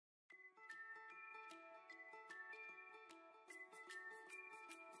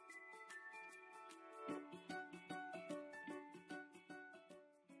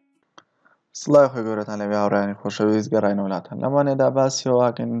سڵای خۆی گەورەتان لەوێ هاوڕێیانی خۆشەویست گەڕاینە وڵاتان لەمانێدا باسی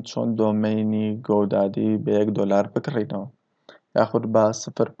ئەوواکەین چۆن دۆمەینی گۆدادی بە $1 بکڕینەوە یاخود بە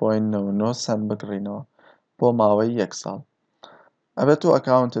 0.99 سنت بکڕینەوە بۆ ماوەی 1 ساڵ. ئەبێت تۆ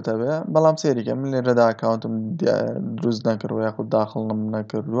ئەکاونتت هەبێ بەڵام سێریکە من لێرەدا ئەکاونتم دروست نەکردووە یاخود داخڵم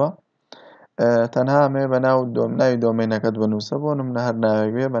نەکردووە تەنها ئەمەوێ بە ناوی دۆمەینەکەت بنووسە بۆ نمونە هەر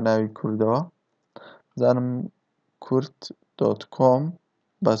ناوێک بێ بە ناوی کوردەوە بزانم kurd.com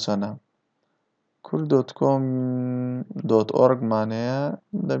بەچەنە kurd.com.org مانەیە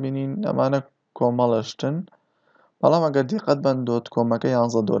دەبینین ئەمانە کۆمەڵەشتن بەڵام ئەگەر دیقەت بەن .comەکە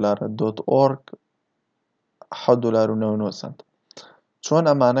 $11 .org $7.99 چۆن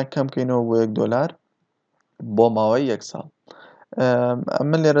ئەمانە کەم بکەینەوە بۆ $1 بۆ ماوەی 1 ساڵ.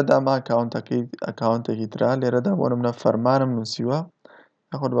 من لێرەدا ئەمە ئەکاونتێکی ترا لێرەدا بۆ نمونە فەرمانم نووسیوە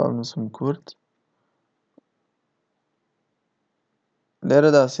یاخود با بنووسم کورد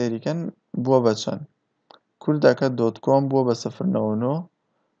لێرەدا سێریکەن بووە بە چەند کوردەکە .com بووە بە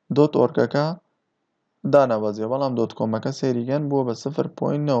 0.99 .orgەکە دانەبەزیە بەڵام .comەکە سێریکەن بووە بە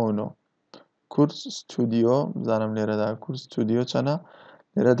 0.99 کورد ستودیۆ بزانم لێرەدا کورد ستودیۆ چەنە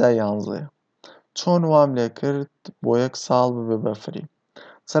لێرەدا 11 چۆن وام لێ کرد بۆ 1 ساڵ ببێ بە فری.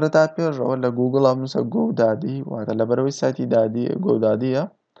 سەرەتا پێشەوە لە گوگڵ بنووسە گۆدادی واتە لەبەرەوەی سایتی گۆدادیە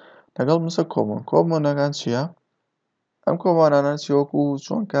لەگەڵ بنووسە کۆمۆنەکان چییە؟ ئەم کۆمانانە چیوەکو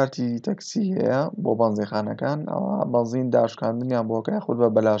چۆن کارتی تەکسی هەیە بۆ بەنزیخانەکان ئەوە بەنزین داشکاندنیان بۆکە یاخود بە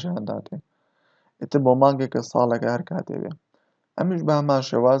بەلاشیان داتێن ئیتر بۆ مانگێکە ساڵێکە هەر کاتێ بێ ئەمیش بە هەمان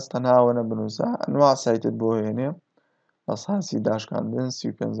شێواز تەنها ئەوە بنووسە ئەنواع سایتت بۆ هێنێ ئەساسی داشکاندن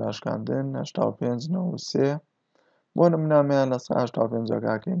 35 داشکاندن 85 93 بۆ نمونامەیان لەسەر 85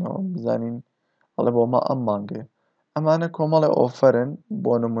 کاکەینەوە بزانین ئەڵێ بۆ ئەم مانگێ ئەمانە کۆمەڵی ئۆفەرن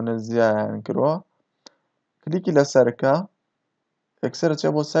بۆ نمونە زیایان کردووە کلیکی لەسەرکە یەکسەر چێ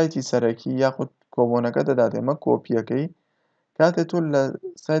بۆ سایتی سەرەکی یاخود کۆبوونەکە دەدات ئێمە کۆپیەکەی کاتێک تۆ لە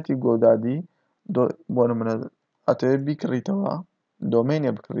سایتی گۆدادی بۆ نمونە ئەتەوێت بیکڕیتەوە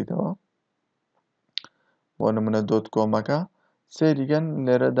دۆمەینێ بکڕیتەوە بۆ نمونە .comەکە سێریگەن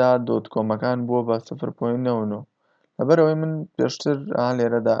لێرەدا .comەکان بووە بە 0.99 لەبەرەوەی من پێشتر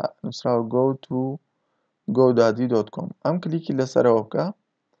لێرەدا نووسراوە go to godaddy.com ئەم کلیکی لەسەرەوە بکە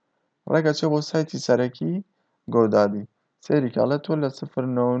ڕێگە چێ بۆ سایتی سەرەکی گۆدادی سێریکەڵێ تۆ لە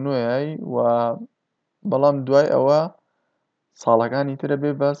 0.99 و بەڵام دوای ئەوە ساڵەکانی ترە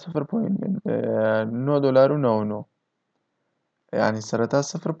بێ بە 0.9 یعنی سەرەتا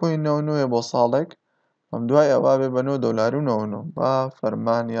 0.99 بۆ ساڵێک ئەم دوای ئەوە بێ بە $9.99 با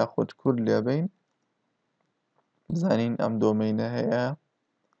فەرمان یاخود کورد لێبین بزانین ئەم دۆمەینە هەیە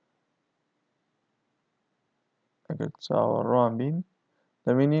ئەگەر چاوەڕوان بین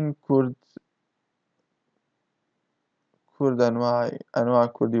دەبینین کورد ئەنواع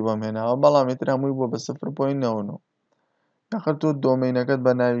کوردی بۆم هێناوە بەڵام ئیتر هەمووی بووە بە 0.99 یاخود تۆ دۆمەینەکەت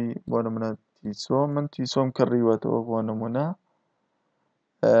بە ناوی بۆ نمونە تیسۆ من تیسۆم کڕیوەتەوە بۆ نمونە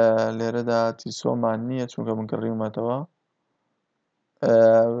لێرەدا تیسۆمان نییە چونکە من کڕیومەتەوە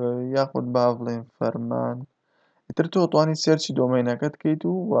یاخود با بڵێین فەرمان ئیتر تۆ توانی سێرچی دۆمەینەکەت بکەیت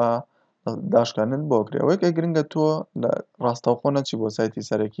و داشکاندن بۆ کرێ ئەوەی کە گرنگە تۆ لە ڕاستەوخۆ نەچی بۆ سایتی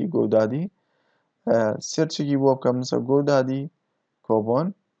سەرەکی گۆدادی سێرچێکی بۆ بکە بنووسە گۆدادی کۆبۆن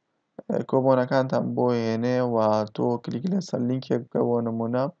کۆبۆنەکانتان بۆ هێنێ و تۆ کلیک لەسەر لینکێک بکە بۆ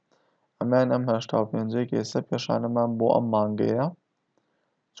نمونە ئەمان ئەم 85 کە ئێستا پێشانەمان بۆ ئەم مانگەیە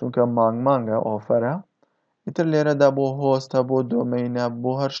چونکە مانگە ئۆفەرە ئیتر لێرەدا بۆ هۆستە بۆ دۆمەینە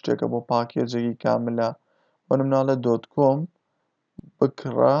بۆ هەر شتێکە بۆ پاکێجێکی کاملە بۆ نمونەڵێ .com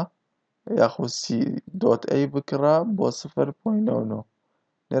بکڕە یاخود .a بکڕە بۆ 0.99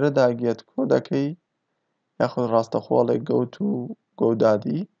 لێرەدا گێت کۆدەکەی یاخود ڕاستەخۆڵێ go to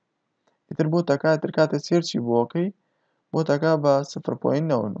godaddy ئیتر بۆ تەکاتر کاتە سێرچی بۆکەی بۆ تەکا بە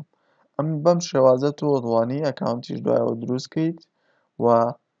 0.99 ئەم بەم شێوازە تۆ دەوانی ئەکاونتیش دوایەوە دروستکەیت و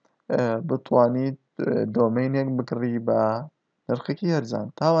بتوانیت دۆمەینێک بکڕی بە نرخێکی هەرزان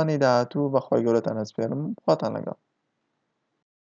تاوانەی داهاتوو بەخوای گەورەتان ئەسپێرم خواتان لەگەڵ